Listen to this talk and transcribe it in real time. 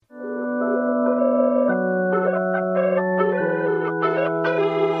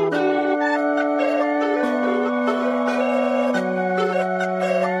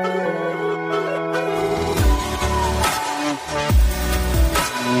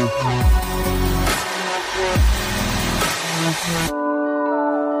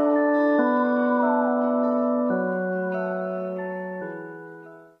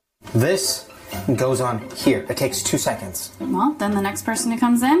This goes on here. It takes 2 seconds. Well, then the next person who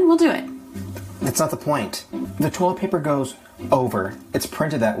comes in will do it. That's not the point. The toilet paper goes over. It's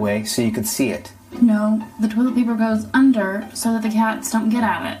printed that way so you could see it. No, the toilet paper goes under so that the cats don't get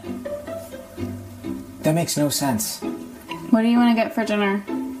at it. That makes no sense. What do you want to get for dinner?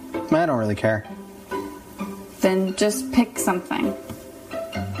 I don't really care. Then just pick something.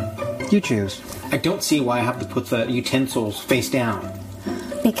 You choose. I don't see why I have to put the utensils face down.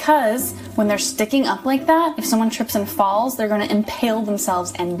 Because when they're sticking up like that, if someone trips and falls, they're going to impale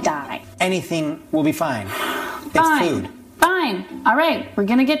themselves and die. Anything will be fine. Fine. It's food. Fine. All right, we're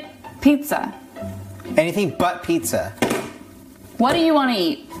going to get pizza. Anything but pizza. What do you want to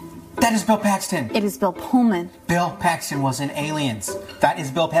eat? That is Bill Paxton. It is Bill Pullman. Bill Paxton was in Aliens. That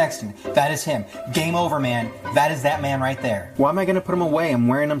is Bill Paxton. That is him. Game over, man. That is that man right there. Why am I going to put him away? I'm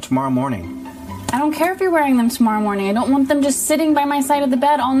wearing them tomorrow morning. I don't care if you're wearing them tomorrow morning. I don't want them just sitting by my side of the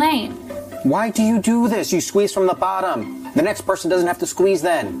bed all night. Why do you do this? You squeeze from the bottom. The next person doesn't have to squeeze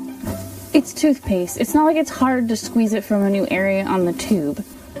then. It's toothpaste. It's not like it's hard to squeeze it from a new area on the tube.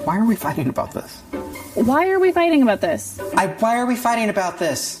 Why are we fighting about this? Why are we fighting about this? Why are we fighting about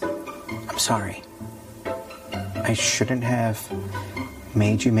this? I'm sorry. I shouldn't have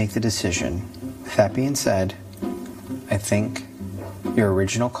made you make the decision. That being said, I think your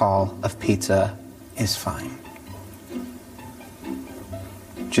original call of pizza is fine.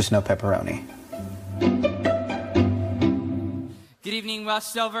 Just no pepperoni. Good evening,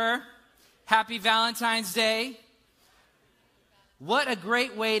 Westover. Happy Valentine's Day. What a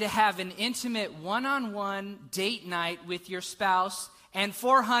great way to have an intimate one-on-one date night with your spouse and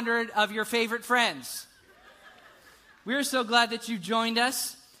 400 of your favorite friends. We're so glad that you joined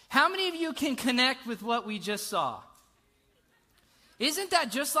us. How many of you can connect with what we just saw? Isn't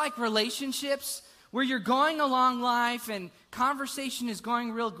that just like relationships where you're going along life and conversation is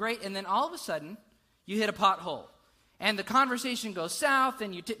going real great and then all of a sudden you hit a pothole and the conversation goes south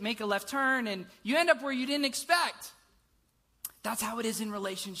and you make a left turn and you end up where you didn't expect. That's how it is in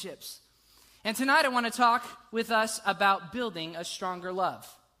relationships. And tonight I want to talk with us about building a stronger love.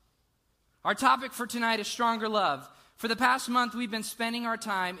 Our topic for tonight is stronger love. For the past month, we've been spending our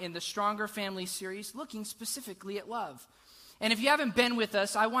time in the Stronger Family series looking specifically at love. And if you haven't been with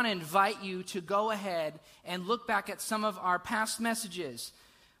us, I want to invite you to go ahead and look back at some of our past messages.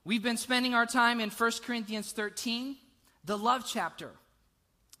 We've been spending our time in 1 Corinthians 13, the love chapter.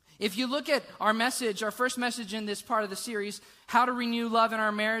 If you look at our message, our first message in this part of the series, how to renew love in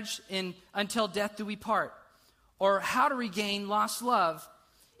our marriage in Until Death Do We Part, or how to regain lost love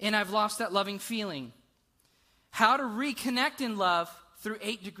in I've Lost That Loving Feeling, how to reconnect in love through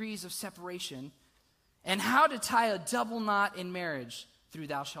 8 degrees of separation, and how to tie a double knot in marriage through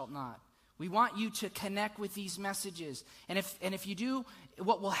Thou Shalt Not. We want you to connect with these messages. And if you do,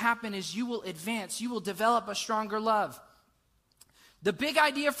 what will happen is you will advance. You will develop a stronger love. The big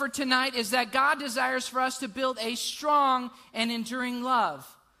idea for tonight is that God desires for us to build a strong and enduring love.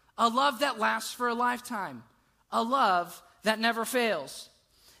 A love that lasts for a lifetime. A love that never fails.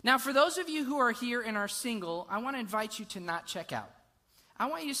 Now, for those of you who are here and are single, I want to invite you to not check out. I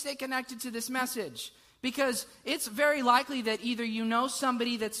want you to stay connected to this message. Because it's very likely that either you know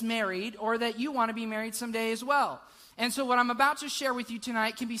somebody that's married or that you want to be married someday as well. And so what I'm about to share with you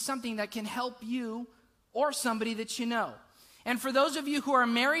tonight can be something that can help you or somebody that you know. And for those of you who are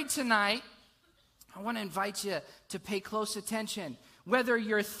married tonight, I want to invite you to pay close attention. Whether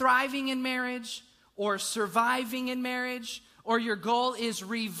you're thriving in marriage or surviving in marriage, or your goal is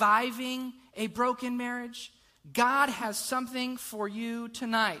reviving a broken marriage, God has something for you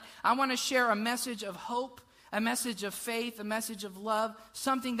tonight. I want to share a message of hope, a message of faith, a message of love,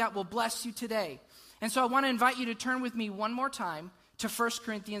 something that will bless you today. And so I want to invite you to turn with me one more time to 1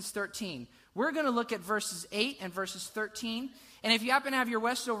 Corinthians 13. We're going to look at verses 8 and verses 13. And if you happen to have your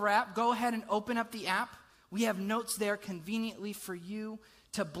Westover app, go ahead and open up the app. We have notes there conveniently for you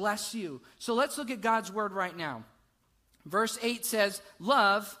to bless you. So let's look at God's word right now. Verse 8 says,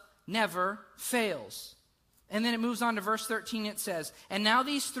 love never fails. And then it moves on to verse 13. It says, and now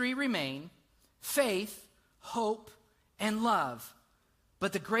these 3 remain, faith, hope, and love.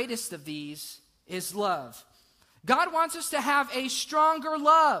 But the greatest of these is love. God wants us to have a stronger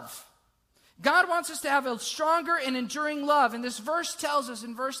love. God wants us to have a stronger and enduring love. And this verse tells us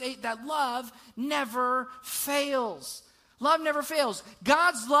in verse 8 that love never fails. Love never fails.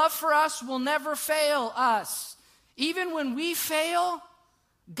 God's love for us will never fail us. Even when we fail,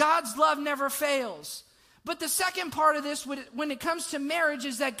 God's love never fails. But the second part of this, when it comes to marriage,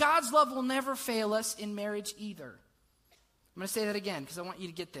 is that God's love will never fail us in marriage either. I'm going to say that again because I want you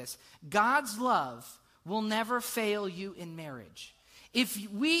to get this. God's love will never fail you in marriage. If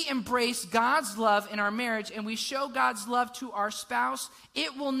we embrace God's love in our marriage and we show God's love to our spouse,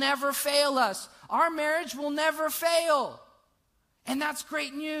 it will never fail us. Our marriage will never fail. And that's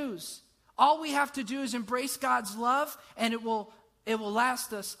great news. All we have to do is embrace God's love, and it will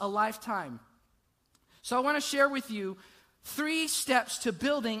last us a lifetime. So I want to share with you 3 steps to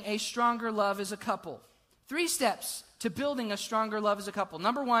building a stronger love as a couple. 3 steps to building a stronger love as a couple.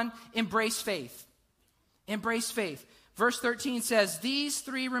 Number 1, embrace faith. Embrace faith. Verse 13 says, these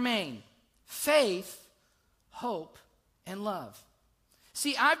 3 remain: faith, hope, and love.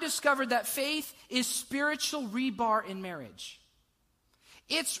 See, I've discovered that faith is spiritual rebar in marriage.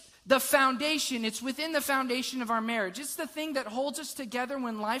 It's the foundation. It's within the foundation of our marriage. It's the thing that holds us together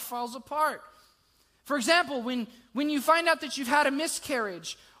when life falls apart. For example, when you find out that you've had a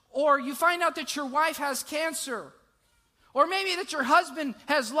miscarriage, or you find out that your wife has cancer, or maybe that your husband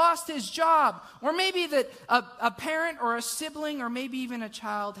has lost his job, or maybe that a parent or a sibling or maybe even a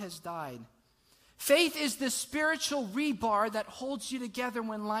child has died. Faith is the spiritual rebar that holds you together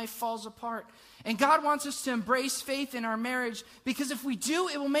when life falls apart. And God wants us to embrace faith in our marriage, because if we do,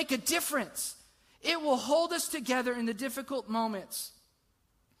 it will make a difference. It will hold us together in the difficult moments.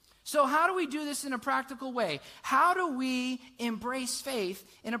 So how do we do this in a practical way? How do we embrace faith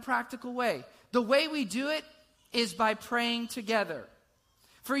in a practical way? The way we do it is by praying together.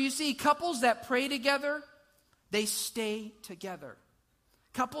 For you see, couples that pray together, they stay together.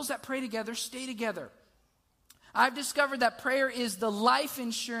 Couples that pray together stay together. I've discovered that prayer is the life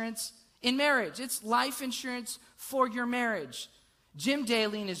insurance in marriage. It's life insurance for your marriage. Jim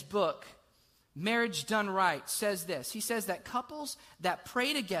Daly, in his book, Marriage Done Right, says this. He says that couples that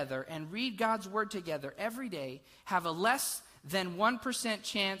pray together and read God's word together every day have a less than 1%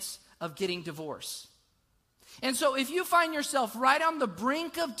 chance of getting divorce. And so if you find yourself right on the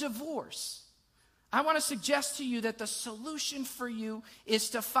brink of divorce, I want to suggest to you that the solution for you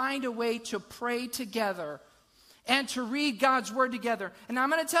is to find a way to pray together and to read God's word together. And I'm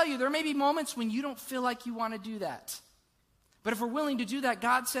going to tell you, there may be moments when you don't feel like you want to do that. But if we're willing to do that,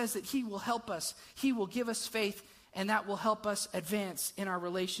 God says that He will help us. He will give us faith, and that will help us advance in our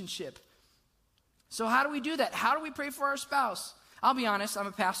relationship. So how do we do that? How do we pray for our spouse? I'll be honest, I'm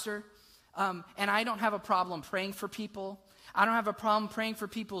a pastor, and I don't have a problem praying for people. I don't have a problem praying for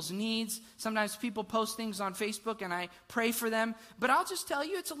people's needs. Sometimes people post things on Facebook, and I pray for them. But I'll just tell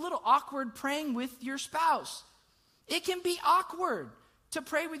you, it's a little awkward praying with your spouse. It can be awkward to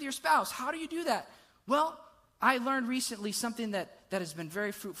pray with your spouse. How do you do that? Well, I learned recently something that has been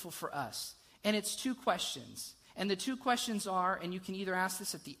very fruitful for us. And it's 2 questions. And the 2 questions are, and you can either ask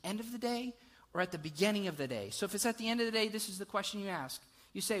this at the end of the day or at the beginning of the day. So if it's at the end of the day, this is the question you ask.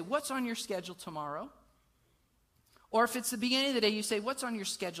 You say, what's on your schedule tomorrow? Or if it's the beginning of the day, you say, what's on your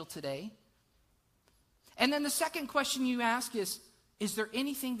schedule today? And then the second question you ask is there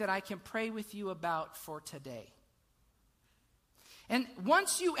anything that I can pray with you about for today? And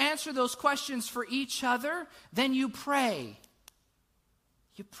once you answer those questions for each other, then you pray.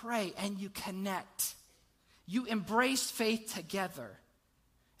 You pray and you connect. You embrace faith together.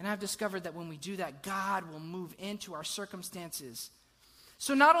 And I've discovered that when we do that, God will move into our circumstances.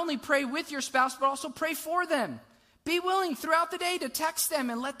 So not only pray with your spouse, but also pray for them. Be willing throughout the day to text them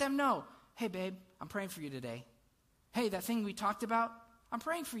and let them know, hey, babe, I'm praying for you today. Hey, that thing we talked about, I'm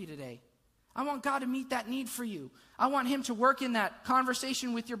praying for you today. I want God to meet that need for you. I want Him to work in that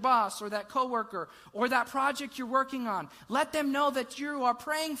conversation with your boss or that coworker or that project you're working on. Let them know that you are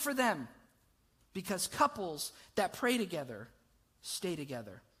praying for them, because couples that pray together stay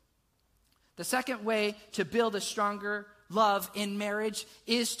together. The second way to build a stronger love in marriage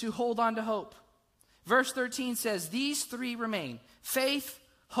is to hold on to hope. Verse 13 says, these 3 remain: faith,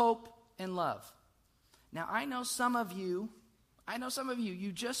 hope, and love. Now, I know some of you,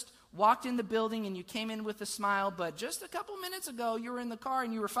 you just walked in the building and you came in with a smile, but just a couple minutes ago, you were in the car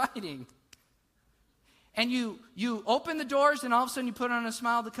and you were fighting. And you open the doors and all of a sudden you put on a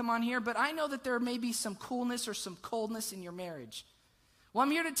smile to come on here, but I know that there may be some coolness or some coldness in your marriage. Well,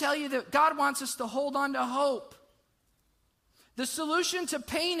 I'm here to tell you that God wants us to hold on to hope. The solution to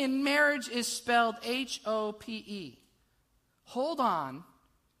pain in marriage is spelled H-O-P-E. Hold on,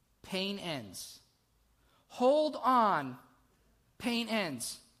 pain ends. Hold on, pain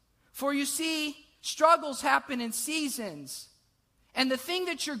ends. For you see, struggles happen in seasons. And the thing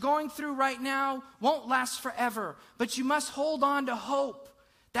that you're going through right now won't last forever. But you must hold on to hope.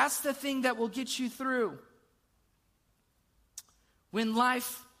 That's the thing that will get you through. When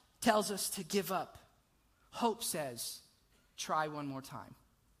life tells us to give up, Hope says, try one more time.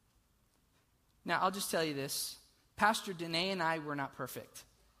 Now, I'll just tell you this. Pastor Danae and I were not perfect.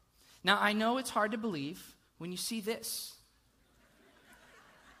 Now, I know it's hard to believe when you see this.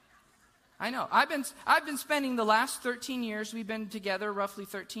 I know. I've been spending the last 13 years, we've been together roughly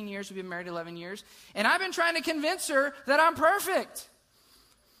 13 years, we've been married 11 years, and I've been trying to convince her that I'm perfect.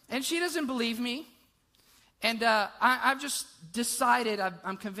 And she doesn't believe me. And I've just decided,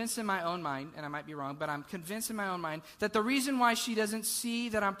 I'm convinced in my own mind, and I might be wrong, but I'm convinced in my own mind that the reason why she doesn't see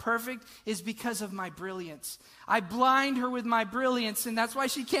that I'm perfect is because of my brilliance. I blind her with my brilliance, and that's why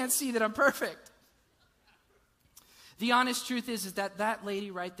she can't see that I'm perfect. The honest truth is that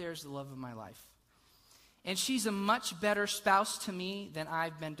lady right there is the love of my life. And she's a much better spouse to me than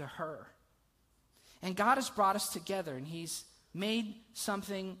I've been to her. And God has brought us together, and He's made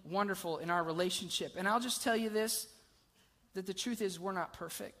something wonderful in our relationship. And I'll just tell you this, that the truth is we're not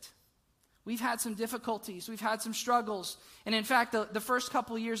perfect. We've had some difficulties. We've had some struggles. And in fact, the first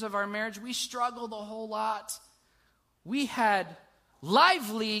couple of years of our marriage, we struggled a whole lot. We had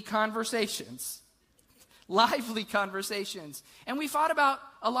lively conversations. Lively conversations. And we fought about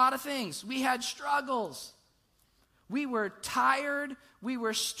a lot of things. We had struggles. We were tired. We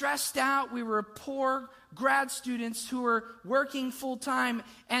were stressed out. We were poor grad students who were working full time,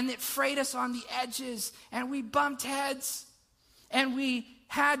 and it frayed us on the edges, and we bumped heads, and we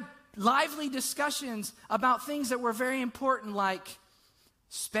had lively discussions about things that were very important, like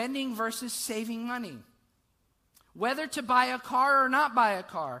spending versus saving money, whether to buy a car or not buy a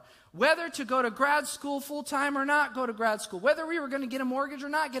car, whether to go to grad school full time or not go to grad school, whether we were going to get a mortgage or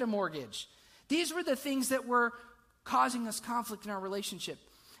not get a mortgage. These were the things that were causing us conflict in our relationship.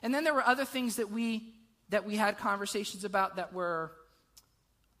 And then there were other things that we had conversations about that were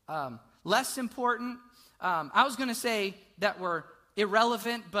less important. I was going to say that were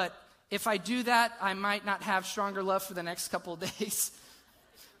irrelevant, but if I do that, I might not have stronger love for the next couple of days.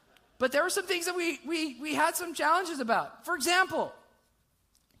 But there were some things that we had some challenges about. For example,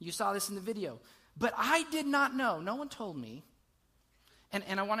 you saw this in the video, but I did not know. No one told me.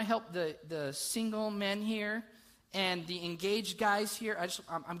 And I want to help the single men here and the engaged guys here.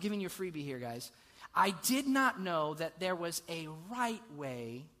 I'm giving you a freebie here, guys. I did not know that there was a right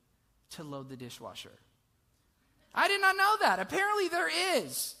way to load the dishwasher. I did not know that. Apparently there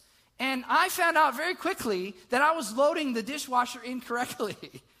is. And I found out very quickly that I was loading the dishwasher incorrectly.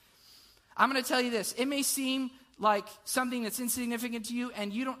 I'm going to tell you this. It may seem like something that's insignificant to you,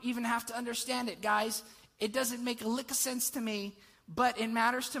 and you don't even have to understand it, guys. It doesn't make a lick of sense to me, but it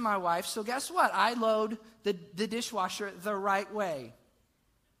matters to my wife. So guess what? I load the dishwasher the right way.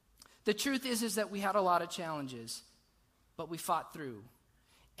 The truth is that we had a lot of challenges, but we fought through.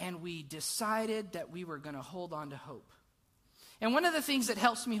 And we decided that we were going to hold on to hope. And one of the things that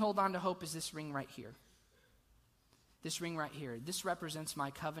helps me hold on to hope is this ring right here. This ring right here. This represents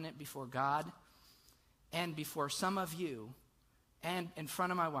my covenant before God and before some of you and in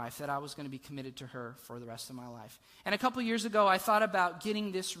front of my wife that I was going to be committed to her for the rest of my life. And a couple years ago, I thought about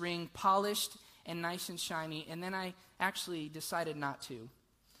getting this ring polished and nice and shiny, and then I actually decided not to.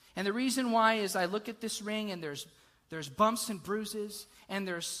 And the reason why is I look at this ring and there's bumps and bruises and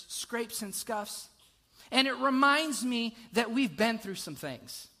there's scrapes and scuffs. And it reminds me that we've been through some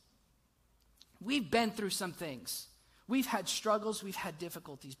things. We've been through some things. We've had struggles, we've had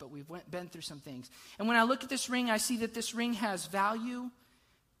difficulties, but we've been through some things. And when I look at this ring, I see that this ring has value.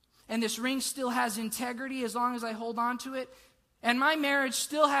 And this ring still has integrity as long as I hold on to it. And my marriage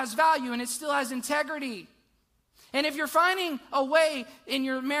still has value and it still has integrity. And if you're finding a way in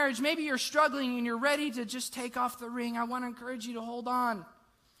your marriage, maybe you're struggling and you're ready to just take off the ring, I want to encourage you to hold on.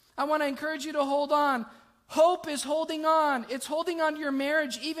 I want to encourage you to hold on. Hope is holding on. It's holding on to your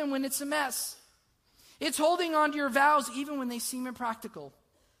marriage even when it's a mess. It's holding on to your vows even when they seem impractical.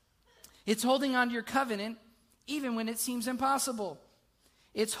 It's holding on to your covenant even when it seems impossible.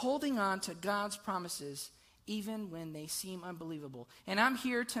 It's holding on to God's promises even when they seem unbelievable. And I'm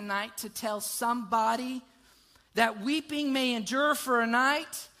here tonight to tell somebody that weeping may endure for a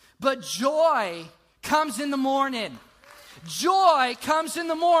night, but joy comes in the morning. Joy comes in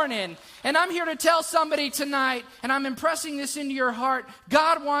the morning. And I'm here to tell somebody tonight, and I'm impressing this into your heart,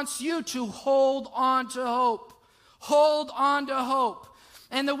 God wants you to hold on to hope. Hold on to hope.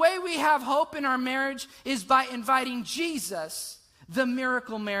 And the way we have hope in our marriage is by inviting Jesus, the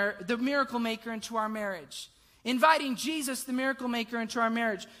miracle maker, into our marriage. Inviting Jesus, the miracle maker, into our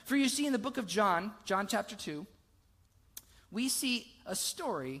marriage. For you see in the book of John chapter 2, we see a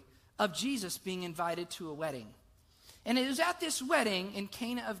story of Jesus being invited to a wedding. And it was at this wedding in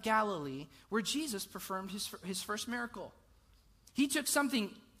Cana of Galilee where Jesus performed his first miracle. He took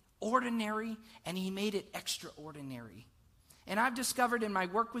something ordinary and he made it extraordinary. And I've discovered in my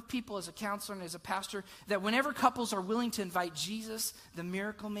work with people as a counselor and as a pastor that whenever couples are willing to invite Jesus, the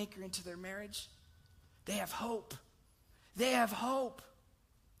miracle maker, into their marriage, they have hope. They have hope.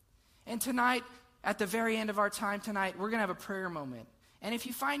 And tonight, at the very end of our time tonight, we're going to have a prayer moment. And if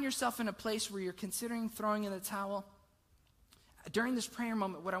you find yourself in a place where you're considering throwing in the towel, during this prayer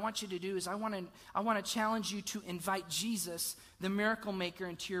moment, what I want you to do is I want to challenge you to invite Jesus, the miracle maker,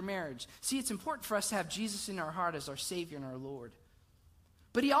 into your marriage. See, it's important for us to have Jesus in our heart as our Savior and our Lord.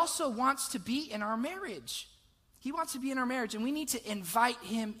 But he also wants to be in our marriage. He wants to be in our marriage, and we need to invite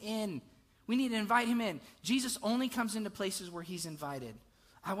him in. We need to invite him in. Jesus only comes into places where he's invited.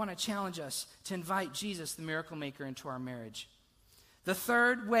 I want to challenge us to invite Jesus, the miracle maker, into our marriage. The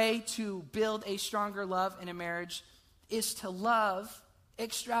third way to build a stronger love in a marriage is to love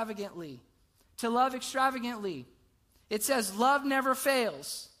extravagantly. To love extravagantly. It says love never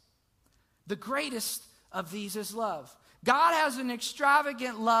fails. The greatest of these is love. God has an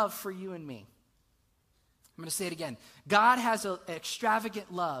extravagant love for you and me. I'm going to say it again. God has an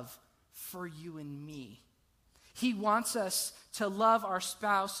extravagant love for you and me. He wants us to love our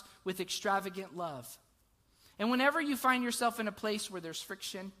spouse with extravagant love. And whenever you find yourself in a place where there's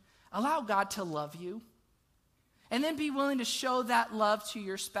friction, allow God to love you. And then be willing to show that love to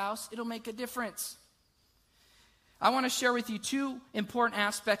your spouse. It'll make a difference. I want to share with you two important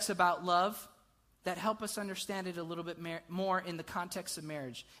aspects about love that help us understand it a little bit more in the context of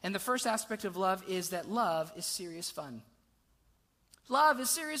marriage. And the first aspect of love is that love is serious fun. Love is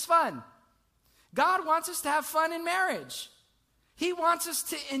serious fun. God wants us to have fun in marriage. He wants us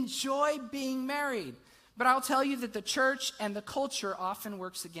to enjoy being married. But I'll tell you that the church and the culture often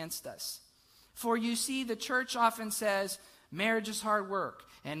works against us. For you see, the church often says, marriage is hard work,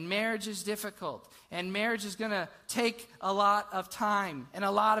 and marriage is difficult, and marriage is going to take a lot of time and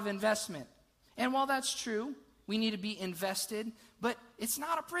a lot of investment. And while that's true, we need to be invested, but it's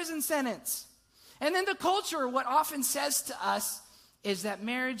not a prison sentence. And then the culture, what often says to us is that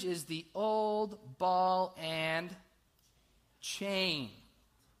marriage is the old ball and chain.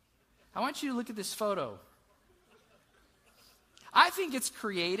 I want you to look at this photo. I think it's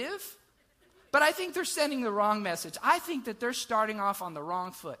creative. But I think they're sending the wrong message. I think that they're starting off on the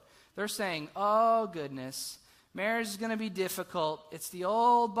wrong foot. They're saying, oh goodness, marriage is going to be difficult. It's the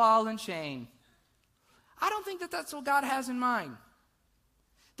old ball and chain. I don't think that that's what God has in mind.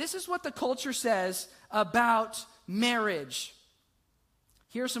 This is what the culture says about marriage.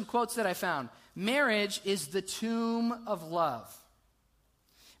 Here are some quotes that I found. Marriage is the tomb of love.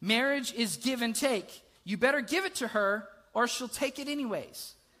 Marriage is give and take. You better give it to her or she'll take it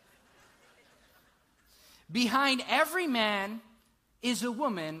anyways. Behind every man is a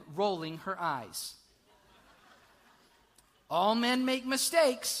woman rolling her eyes. All men make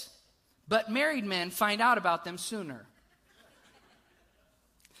mistakes, but married men find out about them sooner.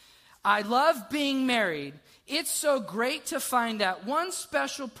 I love being married. It's so great to find that one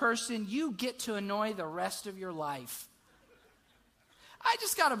special person you get to annoy the rest of your life. I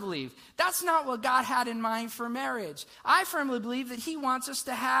just got to believe that's not what God had in mind for marriage. I firmly believe that he wants us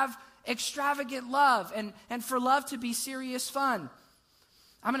to have extravagant love and for love to be serious fun.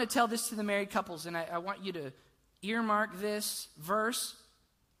 I'm going to tell this to the married couples, and I want you to earmark this verse.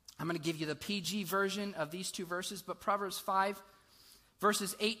 I'm going to give you the PG version of these two verses, but Proverbs 5,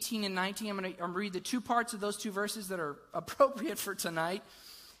 verses 18 and 19, I'm going to read the two parts of those two verses that are appropriate for tonight.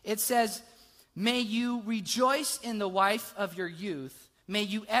 It says, may you rejoice in the wife of your youth. May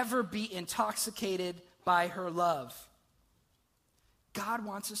you ever be intoxicated by her love. God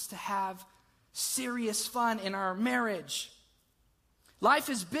wants us to have serious fun in our marriage. Life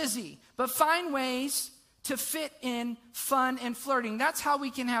is busy, but find ways to fit in fun and flirting. That's how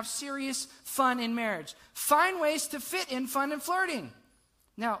we can have serious fun in marriage. Find ways to fit in fun and flirting.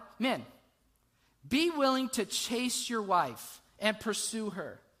 Now, men, be willing to chase your wife and pursue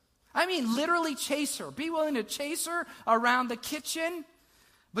her. I mean, literally chase her. Be willing to chase her around the kitchen,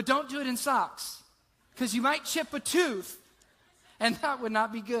 but don't do it in socks, because you might chip a tooth. And that would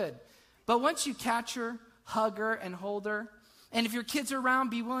not be good. But once you catch her, hug her, and hold her, and if your kids are around,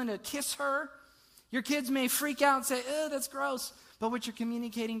 be willing to kiss her. Your kids may freak out and say, "Oh, that's gross." But what you're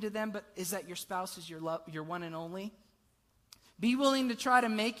communicating to them is that your spouse is your one and only. Be willing to try to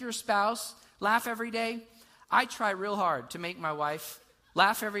make your spouse laugh every day. I try real hard to make my wife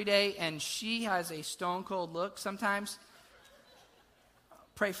laugh every day, and she has a stone cold look sometimes.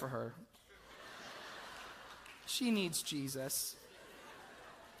 Pray for her. She needs Jesus.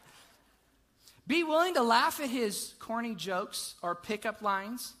 Be willing to laugh at his corny jokes or pickup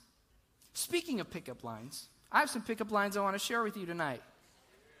lines. Speaking of pickup lines, I have some pickup lines I want to share with you tonight.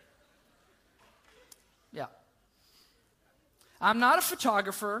 Yeah. I'm not a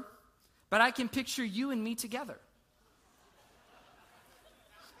photographer, but I can picture you and me together.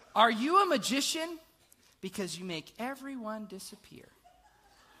 Are you a magician? Because you make everyone disappear.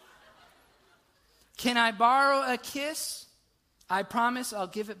 Can I borrow a kiss? I promise I'll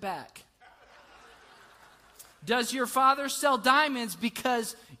give it back. Does your father sell diamonds?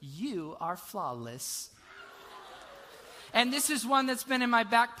 Because you are flawless. And this is one that's been in my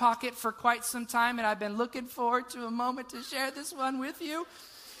back pocket for quite some time, and I've been looking forward to a moment to share this one with you.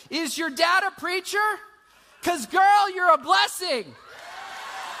 Is your dad a preacher? Because, girl, you're a blessing.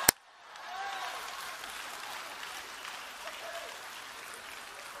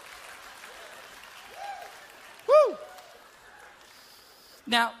 Woo!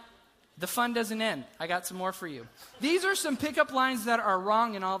 Now, the fun doesn't end. I got some more for you. These are some pickup lines that are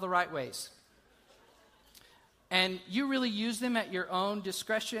wrong in all the right ways. And you really use them at your own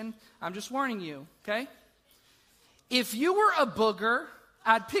discretion. I'm just warning you, okay? If you were a booger,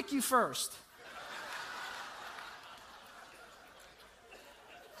 I'd pick you first.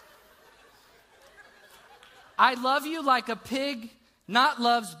 I love you like a pig not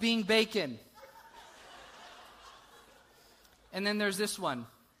loves being bacon. And then there's this one.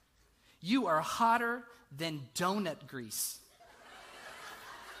 You are hotter than donut grease.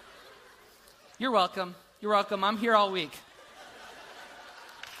 You're welcome. You're welcome. I'm here all week.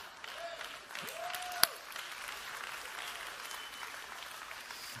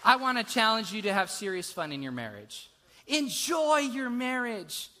 I want to challenge you to have serious fun in your marriage. Enjoy your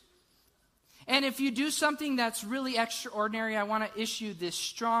marriage. And if you do something that's really extraordinary, I want to issue this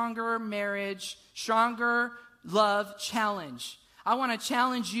Stronger Marriage, Stronger Love Challenge. I want to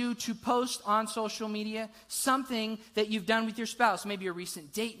challenge you to post on social media something that you've done with your spouse. Maybe a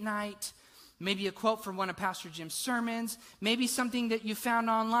recent date night. Maybe a quote from one of Pastor Jim's sermons. Maybe something that you found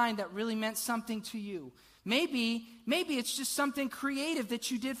online that really meant something to you. Maybe it's just something creative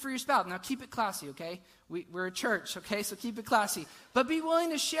that you did for your spouse. Now, keep it classy, okay? We're a church, okay? So keep it classy. But be willing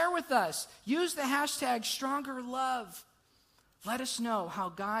to share with us. Use the hashtag #StrongerLove. Let us know how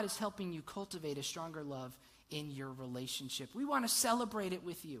God is helping you cultivate a stronger love in your relationship. We want to celebrate it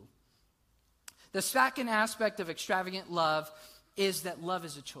with you. The second aspect of extravagant love is that love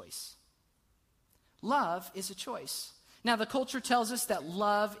is a choice. Love is a choice. Now, the culture tells us that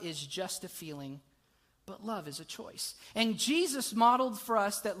love is just a feeling, but love is a choice. And Jesus modeled for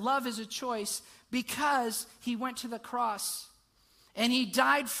us that love is a choice because he went to the cross and he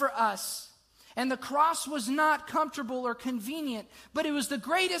died for us. And the cross was not comfortable or convenient, but it was the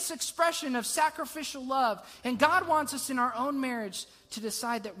greatest expression of sacrificial love. And God wants us in our own marriage to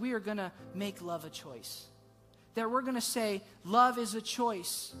decide that we are going to make love a choice. That we're going to say, love is a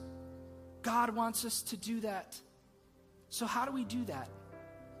choice. God wants us to do that. So how do we do that?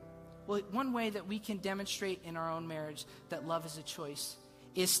 Well, one way that we can demonstrate in our own marriage that love is a choice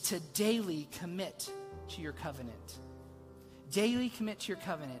is to daily commit to your covenant. Daily commit to your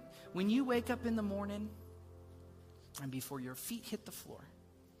covenant. When you wake up in the morning and before your feet hit the floor,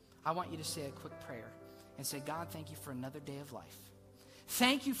 I want you to say a quick prayer and say, God, thank you for another day of life.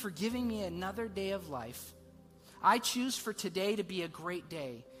 Thank you for giving me another day of life. I choose for today to be a great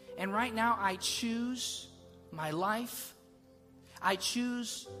day. And right now, I choose my life. I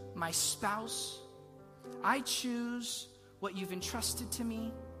choose my spouse. I choose what you've entrusted to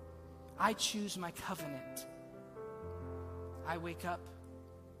me. I choose my covenant. I wake up.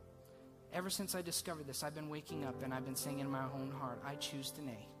 Ever since I discovered this, I've been waking up and I've been saying in my own heart, I choose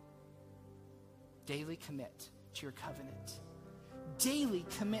today. Daily commit to your covenant. Daily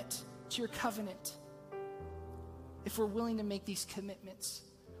commit to your covenant. If we're willing to make these commitments,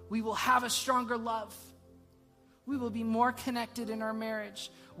 we will have a stronger love. We will be more connected in our marriage.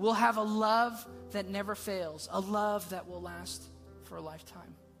 We'll have a love that never fails, a love that will last for a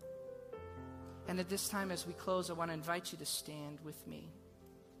lifetime. And at this time, as we close, I want to invite you to stand with me.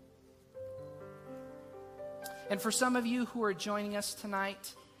 And for some of you who are joining us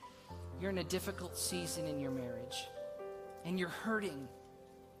tonight, you're in a difficult season in your marriage, and you're hurting,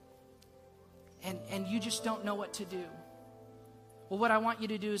 and you just don't know what to do. Well, what I want you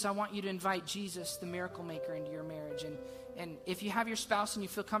to do is I want you to invite Jesus, the miracle maker, into your marriage. And if you have your spouse and you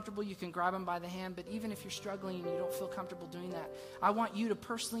feel comfortable, you can grab them by the hand. But even if you're struggling and you don't feel comfortable doing that, I want you to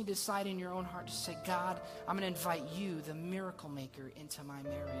personally decide in your own heart to say, God, I'm going to invite you, the miracle maker, into my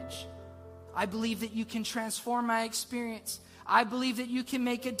marriage. I believe that you can transform my experience. I believe that you can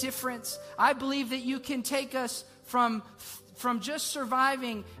make a difference. I believe that you can take us from just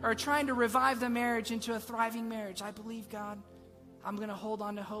surviving or trying to revive the marriage into a thriving marriage. I believe, God. I'm going to hold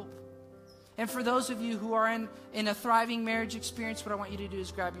on to hope. And for those of you who are in a thriving marriage experience, what I want you to do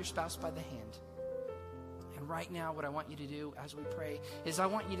is grab your spouse by the hand. right now, what I want you to do as we pray is I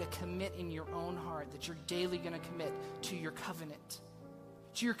want you to commit in your own heart that you're daily going to commit to your covenant.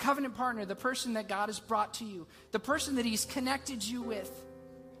 To your covenant partner, the person that God has brought to you, the person that he's connected you with.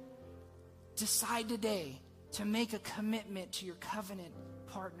 Decide today to make a commitment to your covenant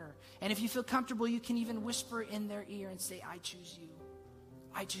partner. And if you feel comfortable, you can even whisper in their ear and say, I choose you.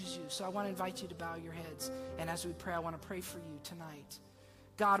 I choose you. So I want to invite you to bow your heads. And as we pray, I want to pray for you tonight.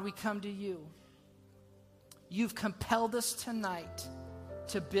 God, we come to you. You've compelled us tonight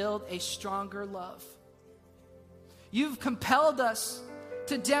to build a stronger love. You've compelled us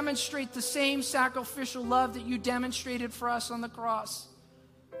to demonstrate the same sacrificial love that you demonstrated for us on the cross.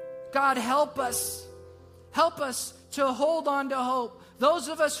 God, help us. Help us to hold on to hope. Those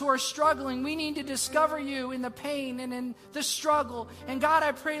of us who are struggling, we need to discover you in the pain and in the struggle. And God,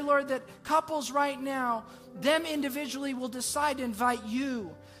 I pray, Lord, that couples right now, them individually will decide to invite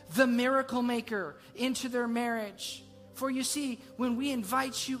you, the miracle maker, into their marriage. For you see, when we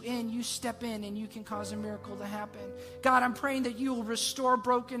invite you in, you step in and you can cause a miracle to happen. God, I'm praying that you will restore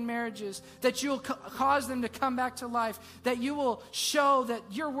broken marriages, that you will cause them to come back to life, that you will show that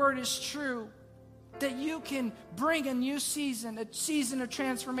your word is true, that you can bring a new season, a season of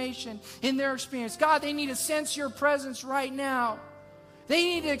transformation in their experience. God, they need to sense your presence right now. They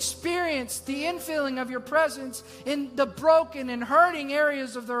need to experience the infilling of your presence in the broken and hurting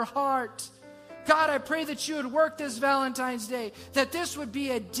areas of their heart. God, I pray that you would work this Valentine's Day, that this would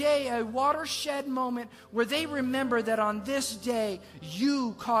be a day, a watershed moment where they remember that on this day,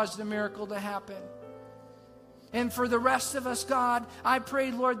 you caused the miracle to happen. And for the rest of us, God, I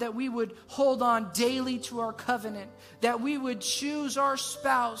pray, Lord, that we would hold on daily to our covenant, that we would choose our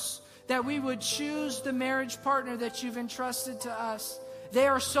spouse, that we would choose the marriage partner that you've entrusted to us. They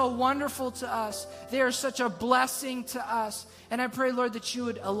are so wonderful to us. They are such a blessing to us. And I pray, Lord, that you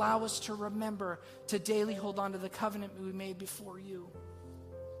would allow us to remember to daily hold on to the covenant we made before you.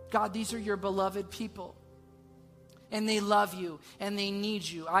 God, these are your beloved people. And they love you and they need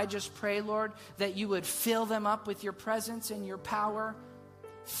you. I just pray, Lord, that you would fill them up with your presence and your power.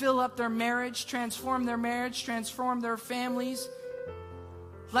 Fill up their marriage, transform their families.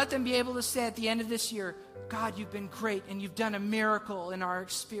 Let them be able to say at the end of this year, God, you've been great and you've done a miracle in our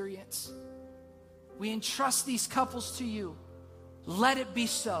experience. We entrust these couples to you. Let it be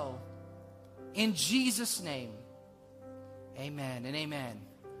so. In Jesus' name, amen and amen.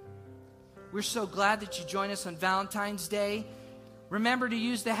 We're so glad that you joined us on Valentine's Day. Remember to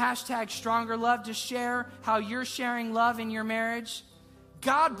use the hashtag #StrongerLove to share how you're sharing love in your marriage.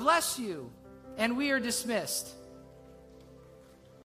 God bless you, and we are dismissed.